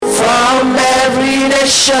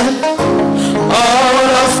creation,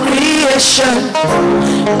 all of creation,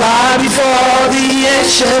 bow before the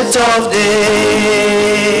ancient of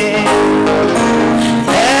days.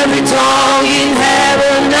 Every tongue in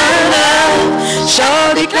heaven and earth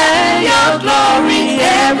shall declare your glory.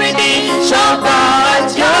 Every knee shall bow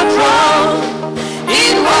at your throne.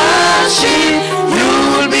 In worship you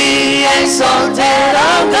will be exalted,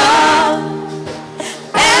 O God,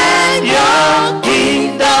 and your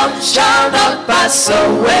kingdom shall not pass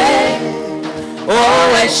away,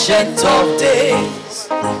 O ancient of days.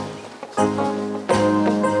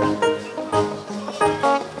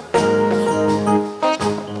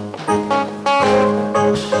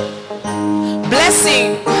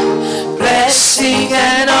 Blessing, blessing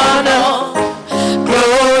and honor,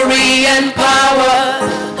 glory and power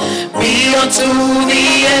be unto the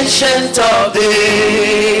ancient of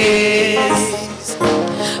days.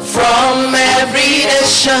 From every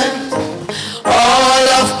nation, all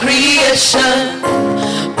of creation,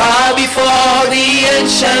 bow before the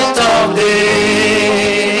ancient of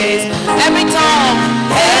days. Every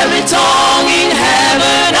tongue in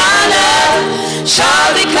heaven and earth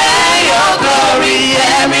shall declare your glory.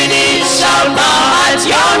 Every knee shall bow at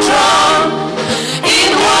your throne.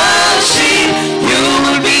 In worship you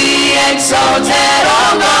will be exalted, O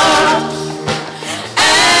God,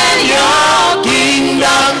 and your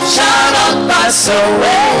kingdom shall not pass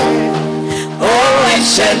away, O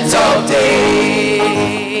ancient of days.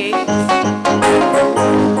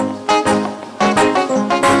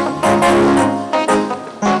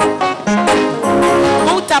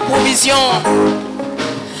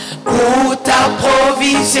 Pour ta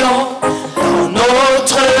provision, dans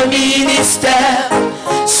notre ministère,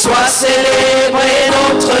 sois célébré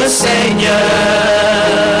notre Seigneur.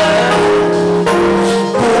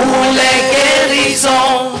 Pour les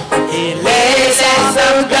guérisons et les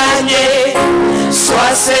âmes gagnées,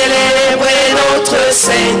 sois célébré notre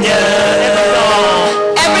Seigneur.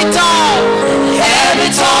 Every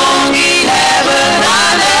tongue in heaven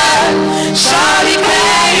and earth shall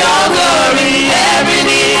declare your glory. Every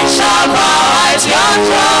knee shall bow at your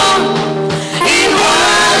throne. In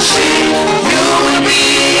worship you will be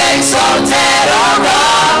exalted, O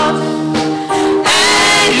God,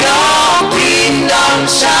 and your kingdom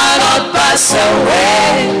shall not pass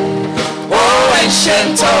away, O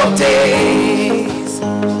ancient of days.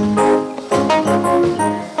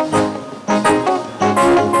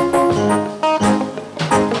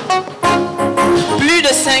 Plus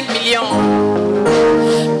de 5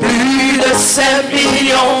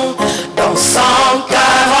 millions dans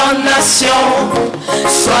 140 nations,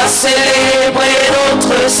 sois célébré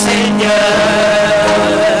notre Seigneur.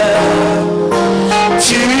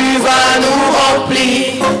 Tu vas nous remplir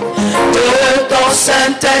de ton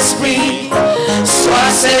Saint-Esprit,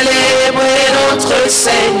 sois célébré notre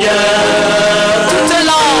Seigneur.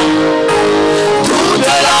 Toute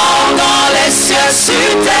langue dans les cieux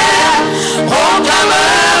sur terre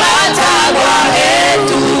proclamera ta gloire, et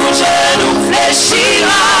tout genou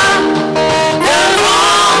fléchira.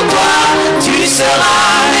 Devant toi tu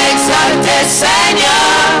seras exalté,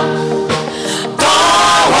 Seigneur. Ton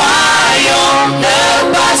royaume ne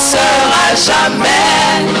passera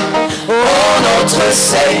jamais, ô notre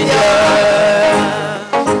Seigneur.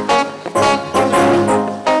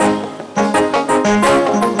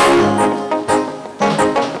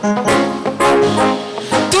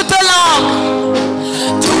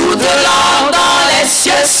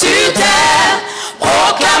 Sur terre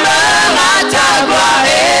proclamera ta gloire,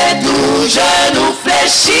 et tout genou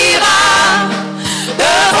fléchira.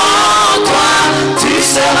 Devant toi tu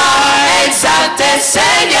seras exalté,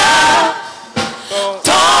 Seigneur.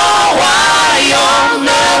 Ton royaume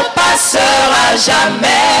ne passera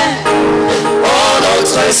jamais, ô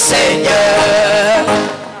notre Seigneur.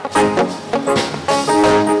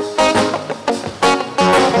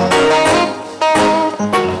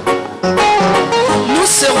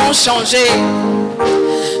 Changés.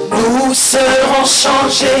 Nous serons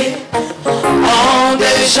changés en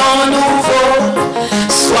des gens nouveaux.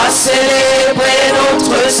 Sois célébré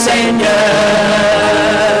notre Seigneur.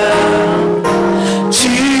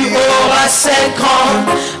 Tu auras cette grande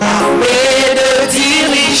armée de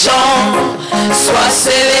dirigeants. Sois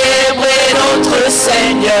célébré notre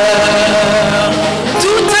Seigneur.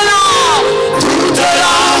 Toute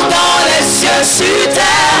langue dans les cieux sur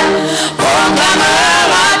terre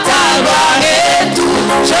proclamera ta gloire, et tout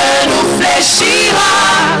genou fléchira.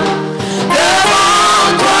 Devant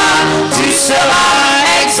toi tu seras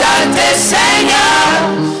exalté, Seigneur.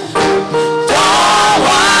 Ton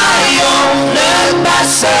royaume ne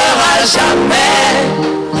passera jamais,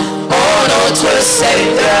 ô notre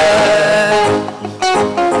Seigneur.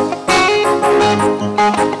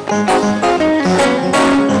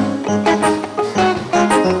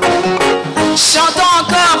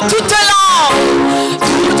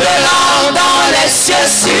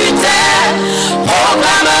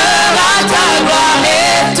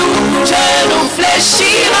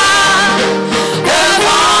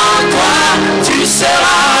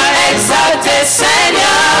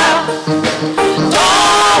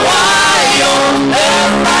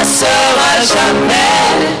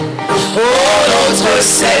 jamais. Oh notre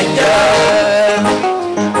Seigneur.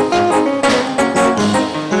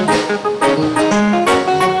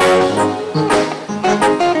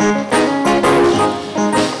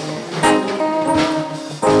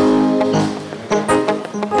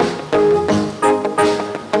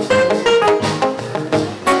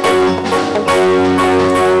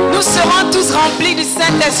 Nous serons tous remplis du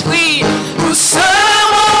Saint-Esprit. Nous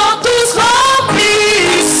serons tous remplis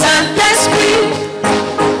du Saint-Esprit.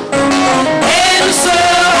 Et nous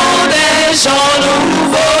serons des gens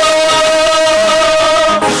nouveaux.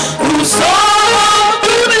 Nous aurons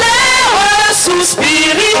toutes les ressources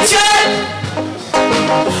spirituelles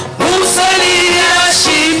pour ce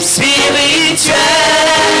leadership spirituel.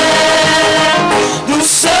 Nous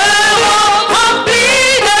serons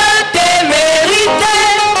remplis de témérité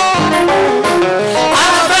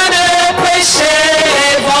afin de prêcher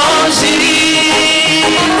l'évangile.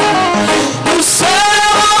 Nous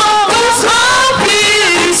serons tous remplis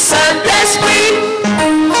du Saint-Esprit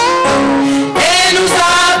et nous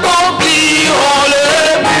accomplirons le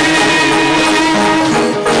but.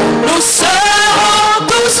 Nous serons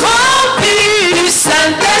tous remplis du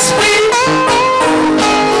Saint-Esprit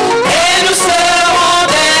et nous serons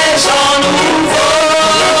des gens nouveaux.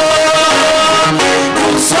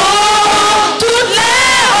 Nous aurons toutes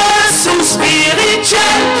les ressources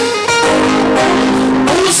spirituelles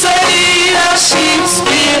pour ce leadership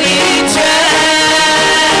spirituel.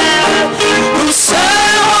 Nous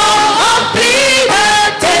serons remplis de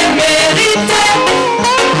témérité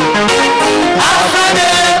afin de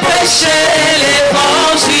prêcher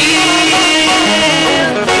l'évangile.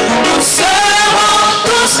 Nous serons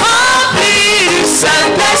tous remplis du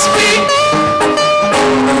Saint-Esprit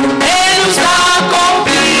et nous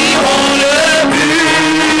accomplirons le but.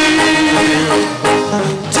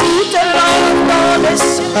 Toute langue dans les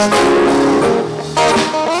cieux.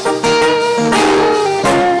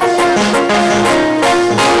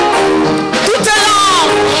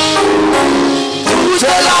 Toute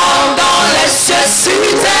langue dans les cieux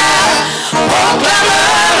sur terre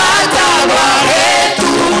proclamera ta gloire et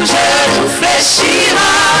tout genou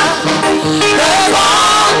fléchira.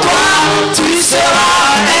 Devant toi tu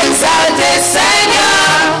seras exalté,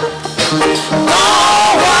 Seigneur. Ton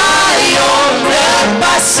royaume ne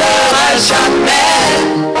passera jamais.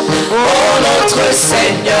 Oh notre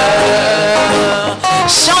Seigneur.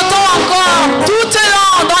 Chantons encore. Toute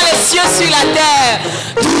langue dans les cieux sur la terre.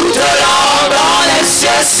 Toute langue dans les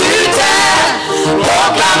cieux sur terre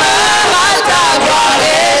proclamera ta gloire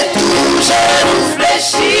et tout genou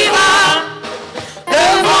fléchira.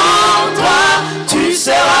 Devant toi tu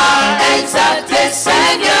seras exalté,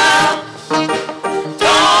 Seigneur.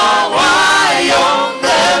 Ton royaume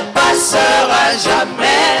ne passera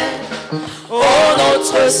jamais. Oh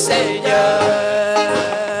notre Seigneur.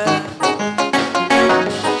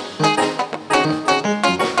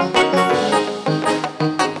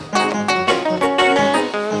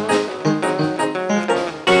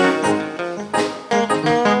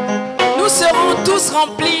 Nous serons tous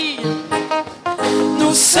remplis.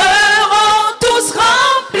 Nous serons tous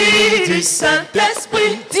remplis du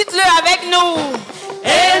Saint-Esprit. Dites-le avec nous.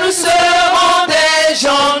 Et nous serons des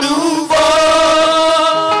gens nouveaux.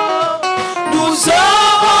 Nous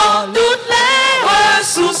aurons toutes les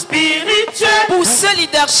ressources spirituelles Pour ce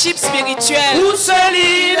leadership spirituel. pour ce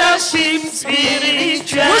leadership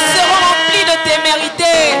spirituel. Nous serons remplis de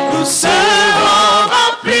témérité Nous serons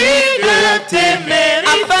remplis de témérité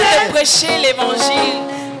afin de prêcher l'évangile.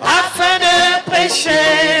 afin de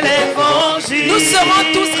prêcher l'évangile. Nous serons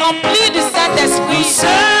tous remplis du Nous Saint-Esprit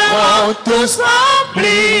serons tous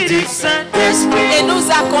remplis du Saint-Esprit et nous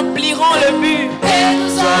accomplirons le but. et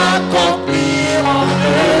nous accomplirons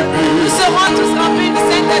le but. Nous serons tous remplis du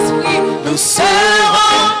Saint-Esprit. Nous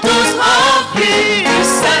serons tous remplis du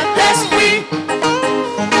Saint-Esprit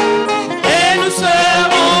et nous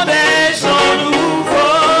serons des gens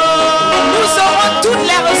nouveaux. Nous aurons toutes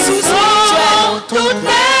les ressources spirituelles Toutes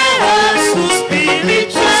les ressources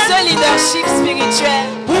spirituelles ce leadership spirituel.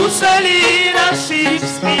 pour ce leadership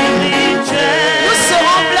spirituel. Nous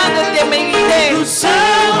serons pleins de témérité Nous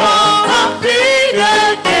serons remplis de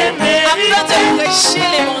témérité afin de prêcher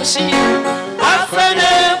l'évangile. afin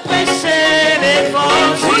de prêcher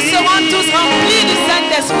l'évangile. Nous serons tous remplis du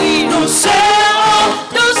Saint-Esprit Nous serons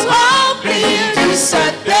tous remplis du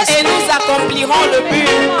Saint-Esprit et nous accomplirons le but.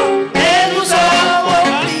 et nous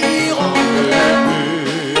accomplirons le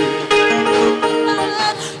but.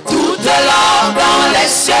 Toute langue dans les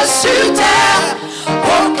cieux sur terre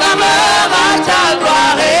proclamera ta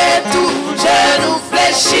gloire et tout genou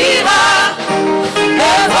fléchira.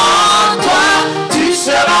 Devant toi tu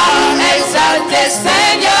seras exalté.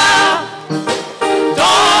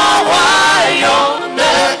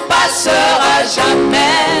 à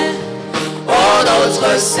jamais. Oh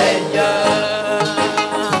notre Seigneur.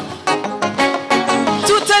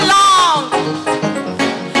 Toute langue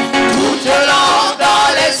dans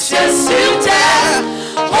les cieux sur terre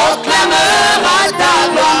proclamera ta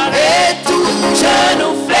gloire et tout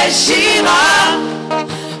genou fléchira.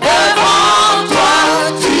 Devant toi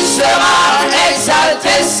tu seras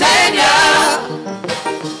exalté Seigneur.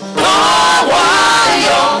 Ton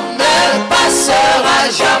royaume ne passera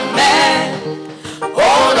jamais. Oh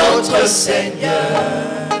notre Seigneur.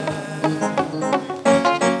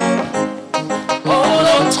 Oh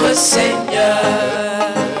notre Seigneur.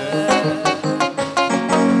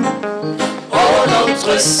 Oh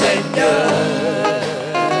notre Seigneur.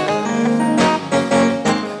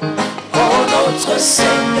 Oh notre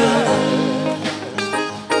Seigneur.